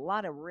saw a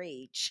lot of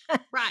rage.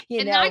 Right, you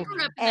and I know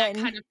grew up in that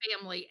and kind of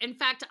family. In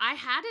fact, I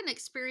had an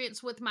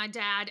experience with my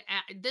dad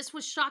this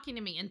was shocking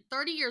to me. In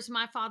 30 years,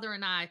 my father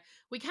and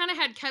we kinda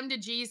had come to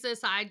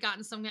Jesus. I had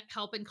gotten some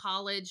help in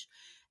college,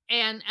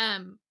 and,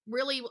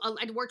 really,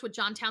 I'd worked with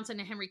John Townsend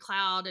and Henry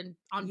Cloud and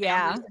on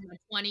Boundaries yeah. in my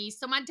 20s,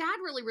 so my dad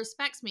really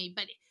respects me,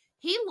 but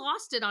he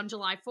lost it on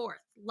July 4th,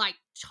 like,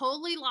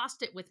 totally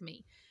lost it with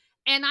me,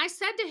 and I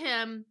said to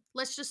him,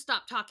 "Let's just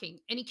stop talking,"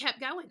 and he kept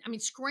going. I mean,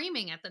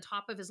 screaming at the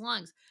top of his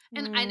lungs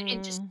and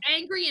just Mm,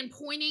 angry and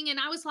pointing, and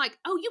I was like,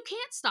 "Oh, you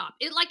can't stop."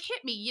 It, like,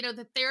 hit me,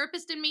 the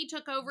therapist in me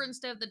took over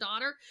instead of the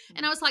daughter,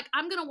 and I was like,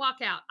 "I'm gonna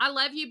walk out. I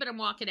love you, but I'm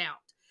walking out."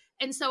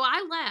 And so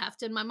I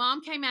left, and my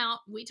mom came out,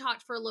 we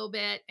talked for a little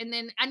bit, and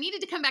then I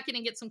needed to come back in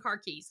and get some car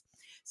keys.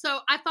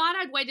 So I thought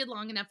I'd waited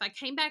long enough. I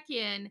came back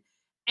in,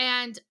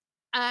 and,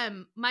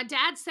 my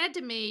dad said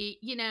to me,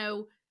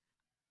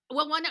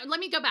 well, let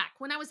me go back.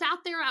 When I was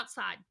out there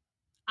outside,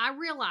 I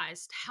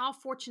realized how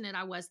fortunate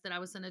I was that I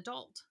was an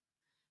adult.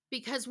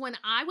 Because when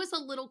I was a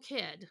little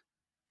kid,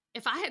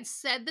 if I had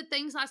said the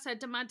things I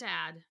said to my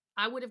dad,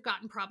 I would have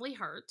gotten probably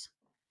hurt.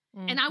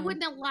 And I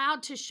mhm. wasn't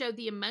allowed to show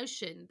the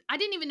emotion. I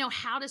didn't even know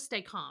how to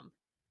stay calm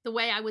the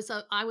way I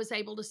was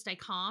able to stay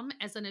calm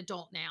as an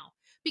adult now.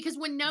 Because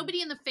when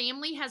nobody in the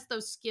family has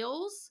those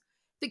skills,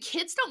 the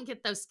kids don't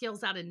get those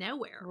skills out of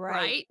nowhere, Right.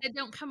 right? They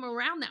don't come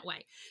around that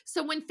way.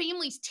 So when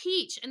families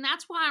teach, and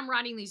that's why I'm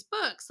writing these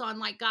books on,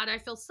 like, God, I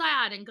feel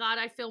sad, and God,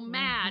 I feel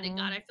mad, and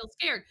God, I Mhm. feel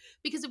scared.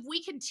 Because if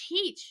we can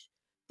teach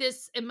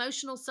this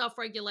emotional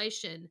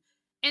self-regulation,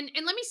 and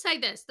let me say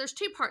this, there's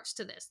two parts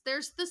to this.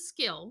 There's the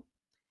skill,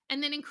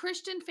 and then in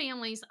Christian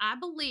families, I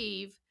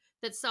believe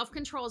that self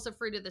control is a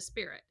fruit of the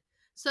Spirit.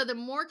 So the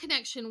more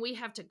connection we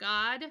have to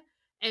God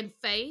and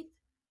faith,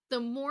 the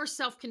more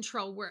self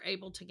control we're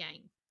able to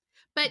gain.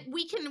 But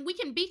we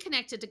can be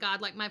connected to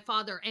God like my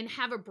father and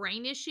have a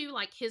brain issue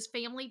like his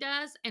family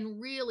does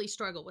and really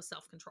struggle with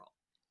self control.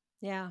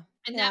 Yeah.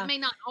 And that Yeah. may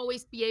not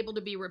always be able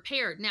to be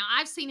repaired. Now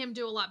I've seen him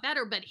do a lot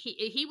better, but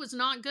he was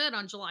not good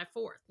on July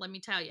 4th, let me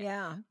tell you.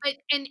 Yeah. But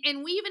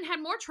and we even had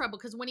more trouble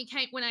because when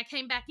I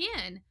came back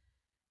in,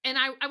 and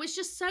I was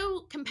just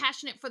so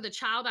compassionate for the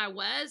child I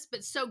was,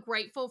 but so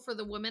grateful for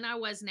the woman I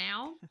was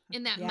now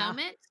in that Yeah.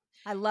 moment.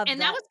 I love And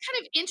that that. was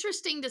kind of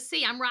interesting to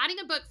see. I'm writing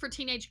a book for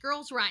teenage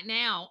girls right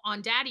now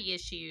on daddy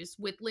issues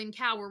with Lynn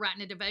Cow. We're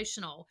writing a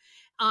devotional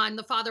on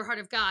the father heart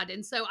of God.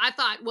 And so I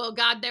thought, well,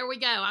 God, there we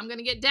go. I'm going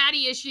to get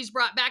daddy issues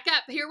brought back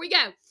up. Here we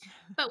go.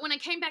 But when I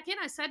came back in,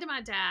 I said to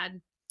my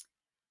dad,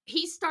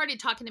 he started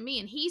talking to me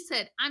and he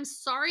said, I'm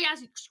sorry I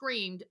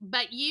screamed,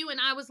 but you,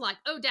 and I was like,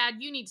 oh, dad,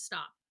 you need to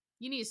stop.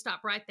 You need to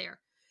stop right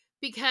there.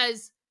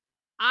 Because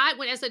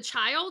when as a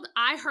child,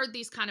 I heard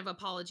these kind of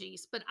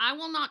apologies, but I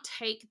will not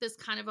take this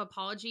kind of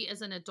apology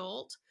as an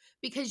adult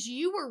because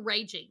you were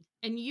raging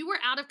and you were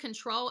out of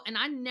control and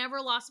I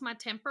never lost my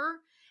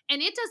temper.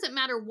 And it doesn't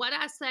matter what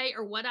I say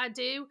or what I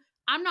do.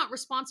 I'm not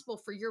responsible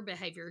for your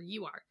behavior.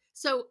 You are.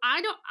 So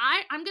I'm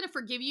going to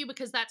forgive you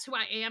because that's who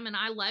I am and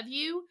I love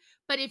you.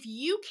 But if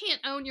you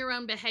can't own your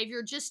own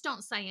behavior, just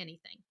don't say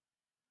anything.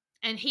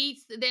 And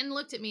he then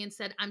looked at me and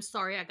said, I'm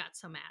sorry I got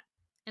so mad.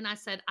 And I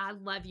said, I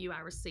love you. I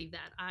received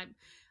that.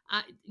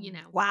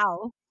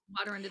 Wow.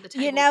 Water under the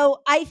table.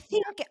 I Yeah.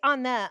 think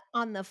on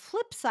the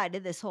flip side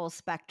of this whole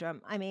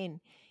spectrum, I mean,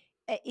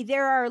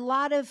 there are a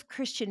lot of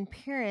Christian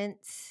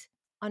parents,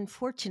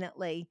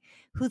 unfortunately,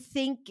 who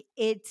think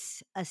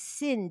it's a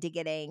sin to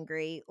get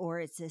angry, or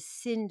it's a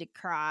sin to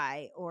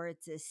cry, or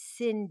it's a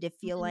sin to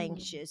feel Mm.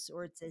 anxious,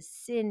 or it's a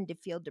sin to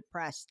feel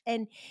depressed.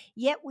 And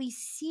yet we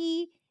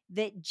see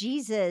that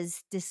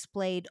Jesus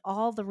displayed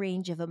all the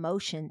range of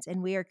emotions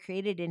and we are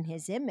created in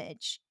his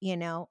image.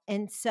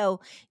 And so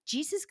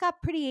Jesus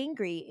got pretty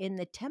angry in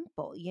the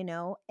temple,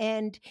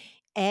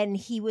 and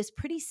he was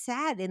pretty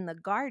sad in the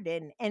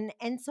garden.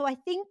 And so I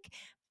think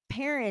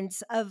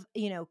parents of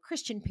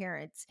Christian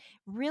parents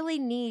really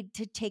need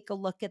to take a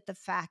look at the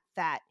fact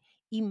that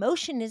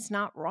emotion is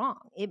not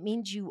wrong. It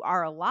means you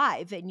are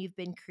alive and you've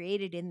been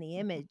created in the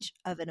image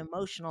of an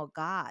emotional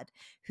God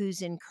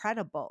who's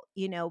incredible.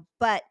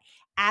 But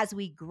as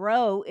we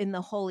grow in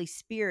the Holy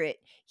Spirit,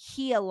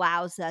 he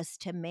allows us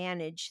to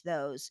manage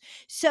those.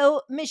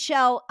 So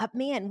Michelle,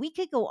 man, we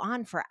could go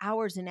on for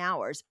hours and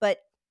hours, but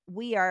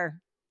we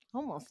are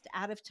almost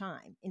out of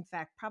time. In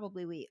fact,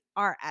 probably we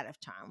are out of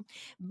time.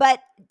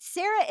 But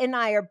Sarah and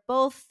I are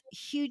both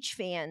huge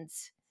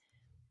fans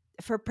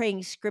for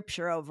praying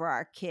scripture over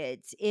our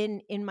kids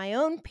in my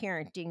own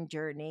parenting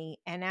journey.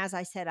 And as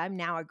I said, I'm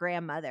now a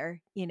grandmother.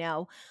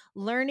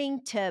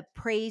 Learning to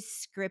praise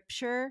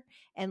scripture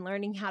and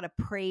learning how to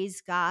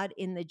praise God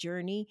in the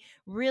journey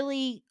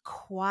really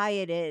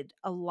quieted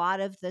a lot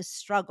of the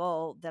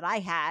struggle that I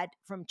had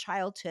from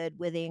childhood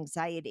with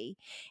anxiety.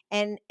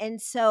 And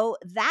so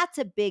that's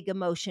a big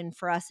emotion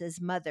for us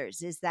as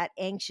mothers, is that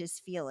anxious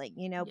feeling.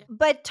 Yeah.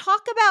 But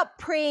talk about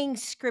praying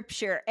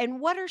scripture, and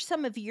what are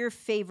some of your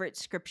favorite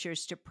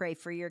scriptures to pray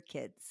for your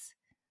kids?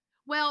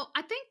 Well,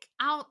 I think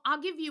I'll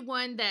give you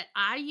one that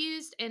I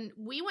used, and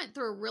we went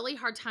through a really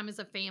hard time as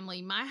a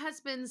family. My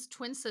husband's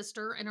twin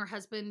sister and her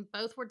husband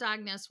both were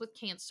diagnosed with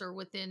cancer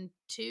within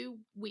 2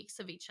 weeks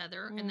of each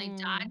other, and they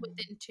died Mm,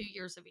 within 2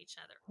 years of each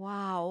other.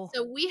 wow.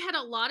 So we had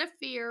a lot of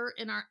fear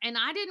and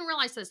I didn't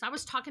realize this. I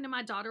was talking to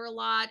my daughter a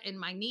lot and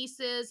my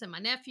nieces and my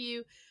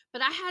nephew,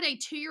 but I had a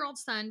 2-year-old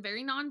son,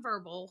 very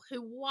nonverbal,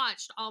 who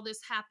watched all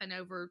this happen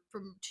over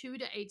from 2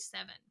 to age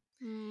 7.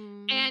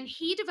 Mm, And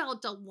he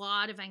developed a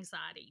lot of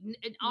anxiety,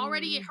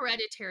 already mm,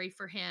 hereditary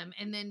for him.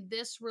 And then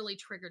this really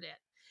triggered it.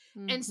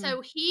 And mhm,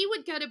 so he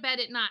would go to bed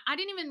at night. I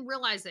didn't even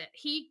realize it.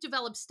 He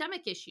developed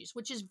stomach issues,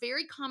 which is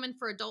very common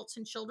for adults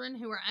and children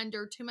who are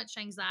under too much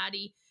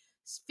anxiety,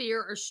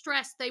 fear, or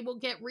stress. They will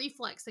get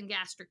reflux and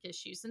gastric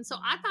issues. And so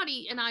I mm. thought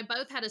he and I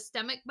both had a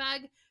stomach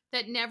bug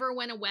that never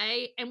went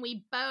away. And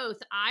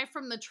I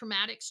from the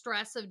traumatic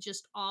stress of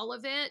just all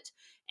of it,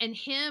 and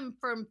him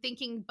from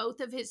thinking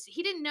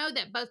he didn't know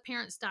that both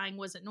parents dying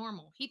wasn't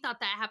normal. He thought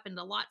that happened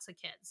to lots of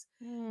kids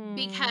Mm,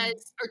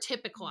 because, or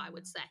typical, I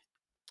would say,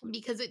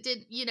 because it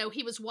did,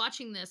 he was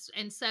watching this.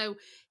 And so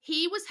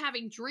he was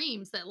having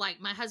dreams that, like,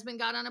 my husband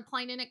got on a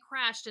plane and it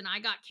crashed and I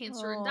got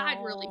cancer and died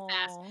really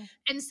fast. oh.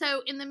 And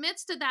so in the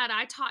midst of that,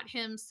 I taught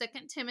him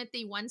 2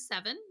 Timothy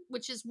 1:7,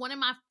 which is one of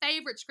my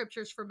favorite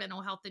scriptures for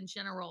mental health in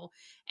general.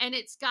 And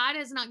it's, God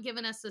has not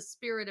given us a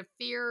spirit of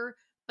fear,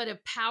 but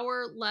of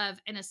power, love,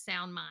 and a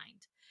sound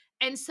mind.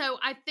 And so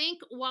I think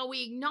while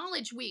we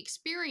acknowledge we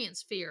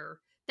experience fear,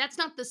 that's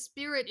not the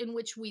spirit in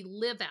which we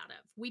live out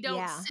of. We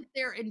don't Yeah. sit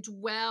there and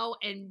dwell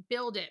and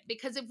build it,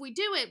 because if we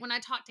do it, when I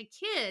talk to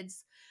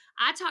kids,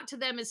 I talk to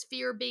them as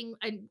fear being,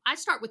 and I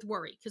start with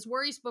worry because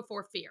worry's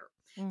before fear.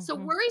 So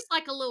Mhm. worry's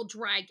like a little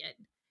dragon.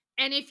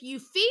 And if you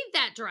feed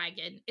that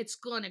dragon, it's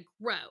going to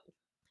grow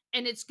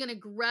and it's going to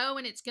grow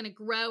and it's going to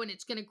grow and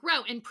it's going to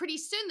grow. And pretty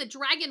soon the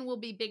dragon will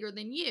be bigger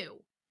than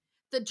you.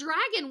 The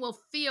dragon will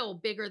feel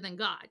bigger than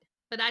God.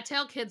 But I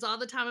tell kids all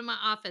the time in my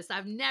office,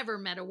 I've never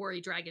met a worry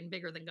dragon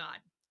bigger than God,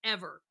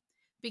 ever,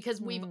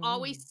 because we've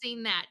always Mm.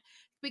 seen that.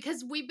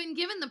 Because we've been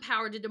given the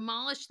power to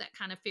demolish that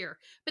kind of fear.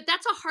 But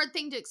that's a hard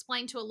thing to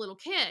explain to a little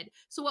kid.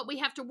 So, what we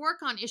have to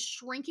work on is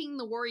shrinking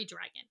the worry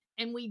dragon.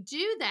 And we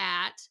do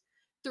that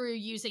through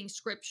using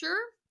scripture,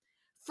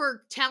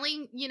 for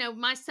telling,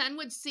 my son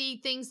would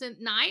see things at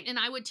night and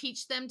I would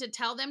teach them to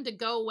tell them to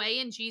go away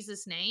in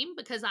Jesus' name,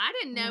 because I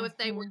didn't know if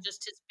they were Mhm.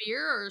 just his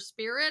fear or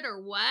spirit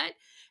or what.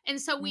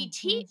 And so we Mhm.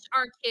 teach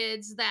our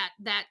kids that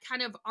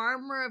kind of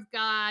armor of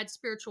God,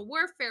 spiritual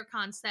warfare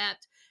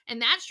concept,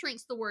 and that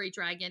shrinks the worry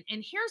dragon.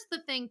 And here's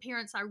the thing,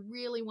 parents, I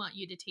really want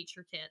you to teach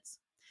your kids.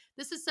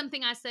 This is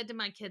something I said to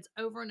my kids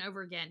over and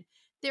over again.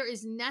 There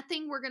is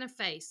nothing we're going to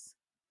face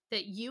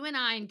that you and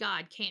I and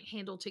God can't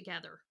handle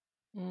together,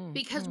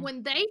 because Mhm.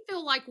 when they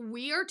feel like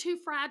we are too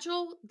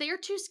fragile, they're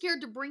too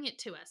scared to bring it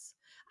to us.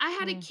 I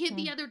had a kid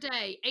the Mhm. other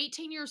day,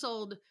 18 years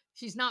old.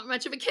 She's not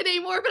much of a kid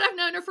anymore, but I've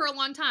known her for a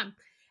long time.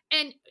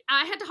 And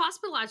I had to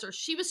hospitalize her.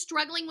 She was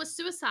struggling with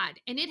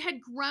suicide, and it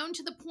had grown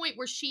to the point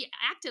where she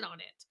acted on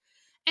it.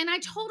 And I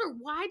told her,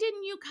 "Why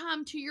didn't you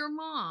come to your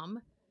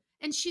mom?"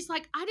 And she's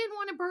like, "I didn't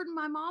want to burden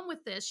my mom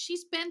with this.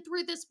 She's been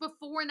through this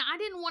before and I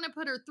didn't want to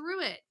put her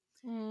through it."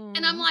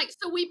 And I'm Mm. like,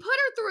 "So we put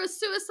her through a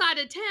suicide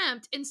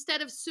attempt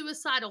instead of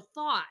suicidal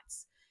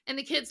thoughts." And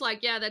the kid's like,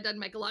 "Yeah, that doesn't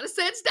make a lot of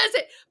sense, does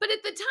it?" But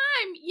at the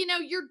time,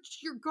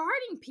 you're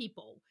guarding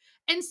people.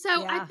 And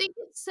so I Yeah. think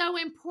it's so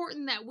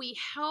important that we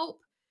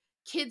help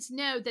kids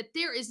know that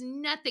there is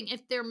nothing,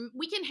 if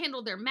we can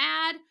handle their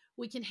mad,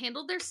 we can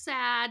handle their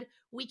sad,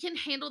 we can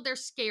handle their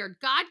scared.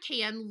 God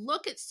can.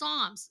 Look at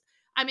Psalms.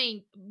 I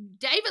mean,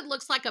 David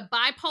looks like a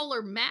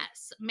bipolar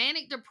mess,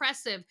 manic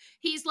depressive.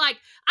 He's like,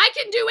 "I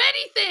can do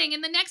anything."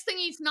 And the next thing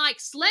he's like,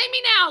 "Slay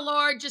me now,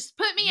 Lord. Just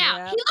put me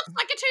out." He Yeah. looks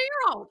like a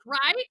 2-year old,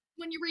 right?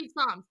 When you read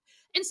Psalms.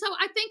 And so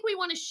I think we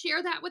want to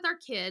share that with our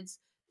kids.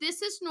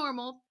 This is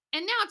normal.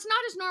 And now it's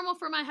not as normal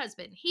for my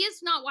husband. He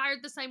is not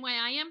wired the same way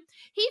I am.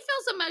 He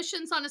feels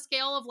emotions on a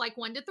scale of like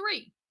 1 to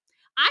 3.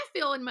 I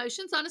feel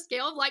emotions on a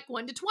scale of like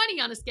 1 to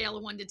 20 on a scale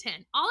of 1 to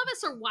 10. All of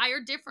us are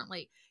wired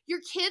differently. Your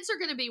kids are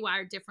going to be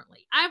wired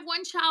differently. I have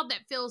one child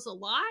that feels a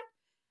lot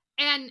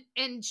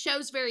and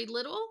shows very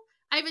little.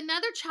 I have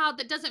another child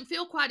that doesn't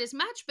feel quite as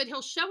much, but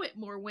he'll show it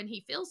more when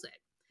he feels it.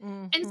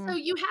 And Hmm. so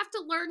you have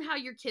to learn how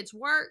your kids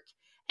work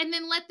and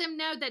then let them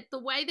know that the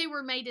way they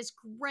were made is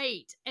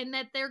great and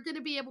that they're going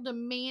to be able to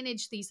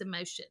manage these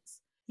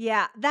emotions.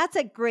 Yeah, that's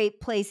a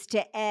great place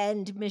to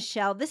end,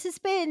 Michelle. This has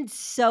been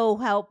so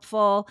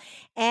helpful.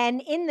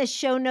 And in the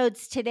show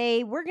notes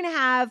today, we're going to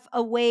have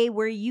a way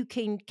where you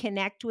can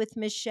connect with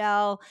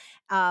Michelle,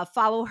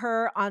 follow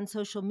her on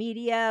social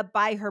media,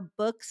 buy her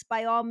books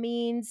by all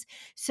means,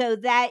 so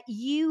that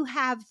you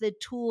have the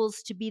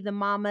tools to be the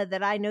mama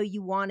that I know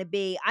you want to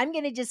be. I'm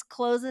going to just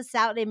close us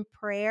out in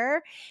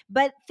prayer.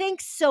 But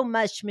thanks so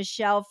much,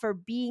 Michelle, for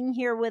being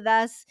here with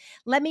us.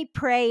 Let me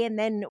pray and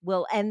then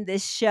we'll end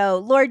this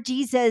show. Lord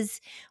Jesus,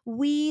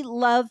 we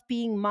love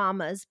being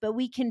mamas, but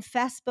we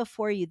confess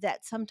before you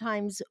that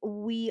sometimes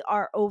we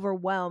are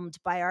overwhelmed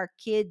by our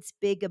kids'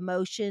 big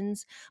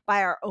emotions,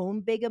 by our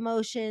own big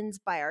emotions,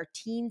 by our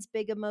teens'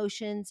 big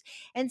emotions.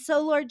 And so,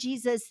 Lord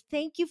Jesus,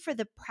 thank you for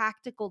the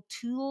practical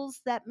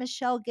tools that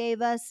Michelle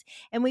gave us.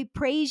 And we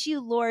praise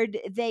you, Lord,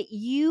 that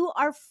you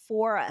are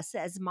for us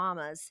as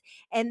mamas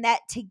and that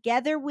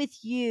together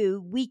with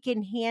you, we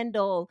can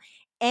handle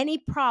any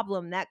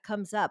problem that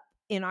comes up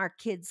in our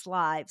kids'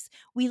 lives.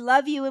 We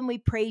love you and we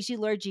praise you,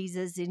 Lord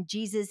Jesus. In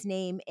Jesus'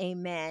 name,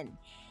 amen.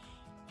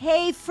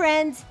 Hey,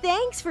 friends,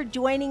 thanks for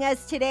joining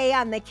us today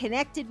on the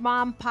Connected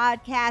Mom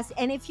podcast.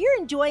 And if you're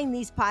enjoying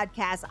these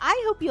podcasts,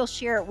 I hope you'll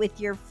share it with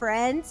your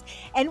friends.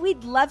 And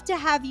we'd love to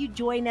have you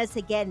join us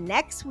again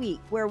next week,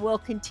 where we'll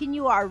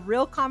continue our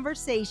real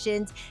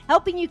conversations,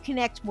 helping you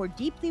connect more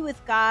deeply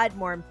with God,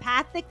 more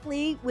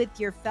empathically with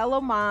your fellow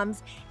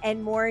moms,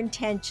 and more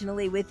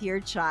intentionally with your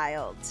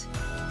child.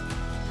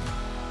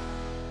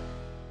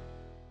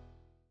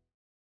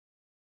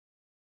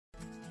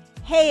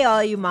 Hey,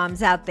 all you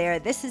moms out there,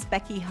 this is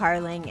Becky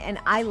Harling, and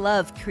I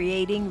love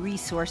creating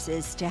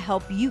resources to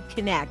help you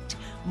connect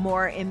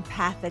more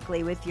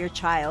empathically with your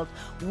child.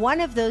 One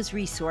of those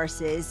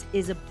resources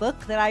is a book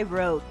that I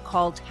wrote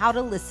called How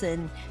to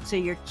Listen So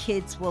Your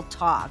Kids Will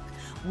Talk.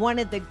 One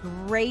of the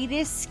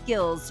greatest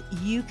skills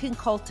you can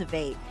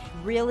cultivate,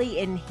 really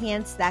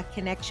enhance that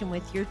connection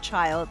with your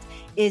child,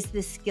 is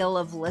the skill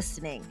of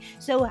listening.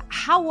 So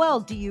how well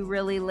do you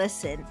really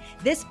listen?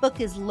 This book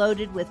is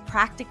loaded with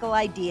practical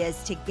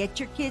ideas to get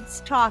your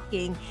kids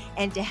talking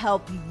and to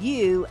help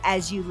you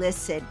as you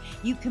listen.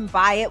 You can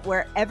buy it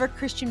wherever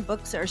Christian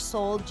books are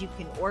sold. You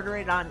can order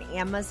it on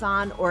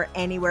Amazon or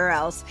anywhere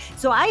else.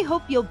 So I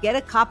hope you'll get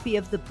a copy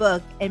of the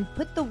book and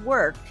put the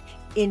work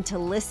into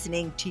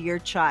listening to your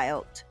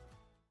child.